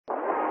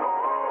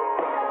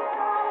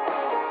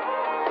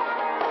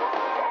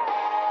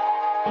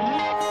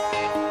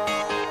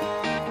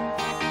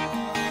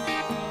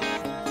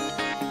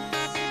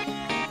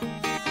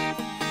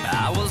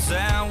I was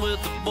out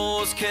with the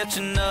boys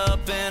catching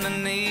up in a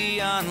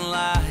neon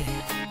light.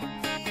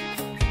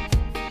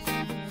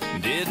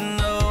 Didn't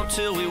know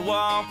till we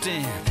walked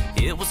in,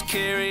 it was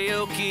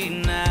karaoke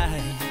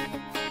night.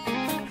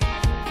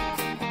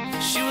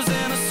 She was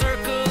in a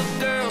circle of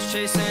girls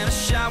chasing a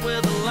shot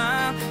with a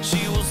line.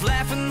 She was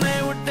laughing,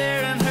 they were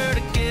daring her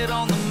to get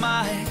on the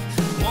mic.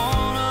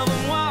 One of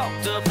them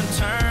walked up and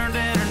turned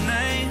in her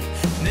name.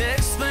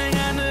 Next thing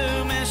I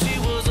knew, man, she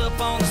was up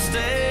on the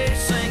stage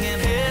singing,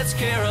 heads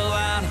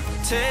Carolina,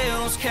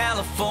 tails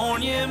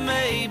California.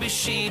 Maybe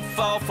she'd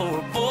fall for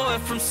a boy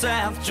from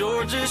South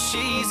Georgia.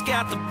 She's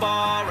got the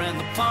bar in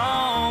the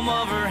palm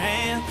of her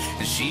hand,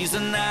 and she's a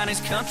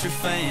 90s country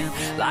fan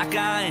like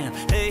I am.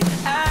 Hey,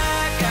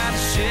 I got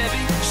a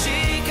Chevy,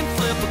 she can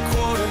flip a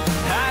quarter.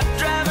 I'd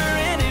drive her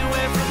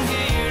anywhere from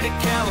here to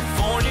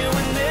California.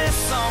 When this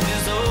song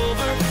is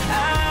over,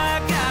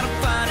 I gotta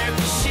find her,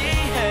 'cause she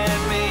had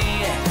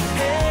me at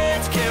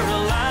heads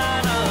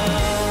Carolina.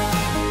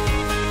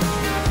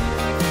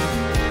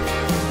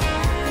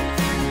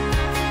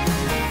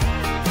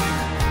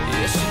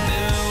 Yeah, she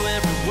knew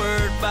every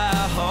word by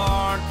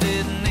heart,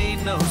 didn't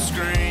need no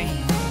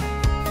screen.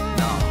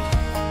 No,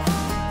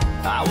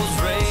 I was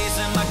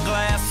raising my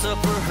glass up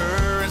for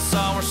her and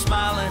saw her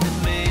smiling at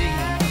me.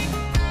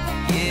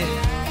 Yeah,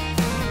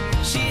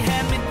 she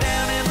had me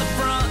down in the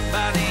front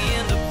by the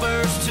end of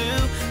verse 2,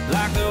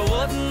 like there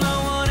wasn't no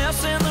one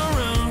else in the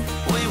room.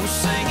 We were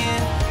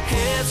singing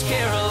heads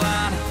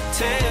Carolina,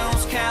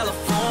 tails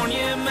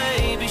California.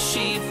 Maybe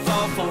she'd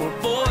fall for a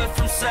boy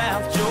from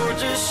South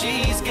Georgia.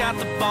 She's got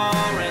the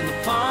bar in the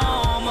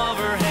palm of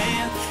her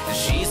hand, and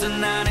she's a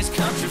 90s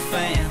country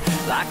fan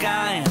like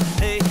I am.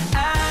 Hey,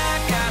 I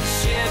got a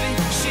Chevy,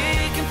 she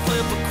can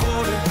flip a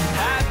quarter.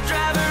 I'd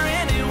drive her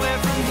anywhere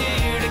from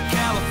here to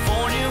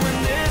California. When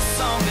this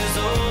song is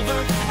over,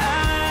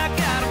 I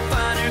gotta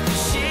find her,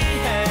 'cause she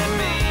had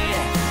me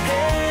at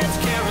heads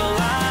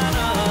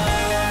Carolina.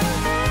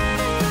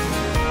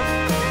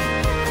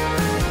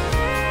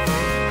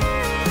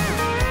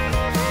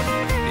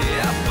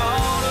 Yeah, I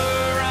bought her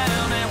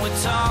around and we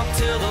talked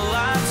till the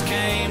lights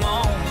came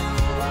on.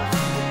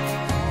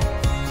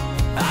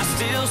 I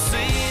still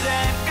see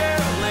that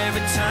girl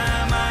every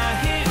time I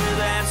hear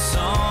that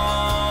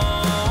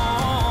song.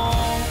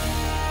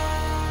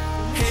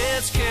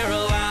 Heads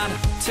Carolina,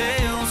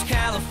 tails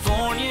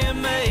California.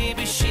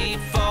 Maybe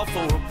she'd fall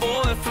for a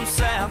boy from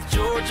South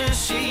Georgia.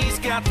 She's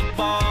got the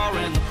bar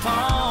in the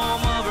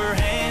palm of her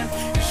hand,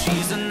 and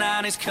she's a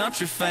 90s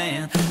country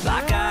fan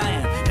like I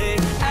am. Hey,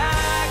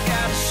 I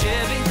got a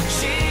Chevy,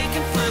 she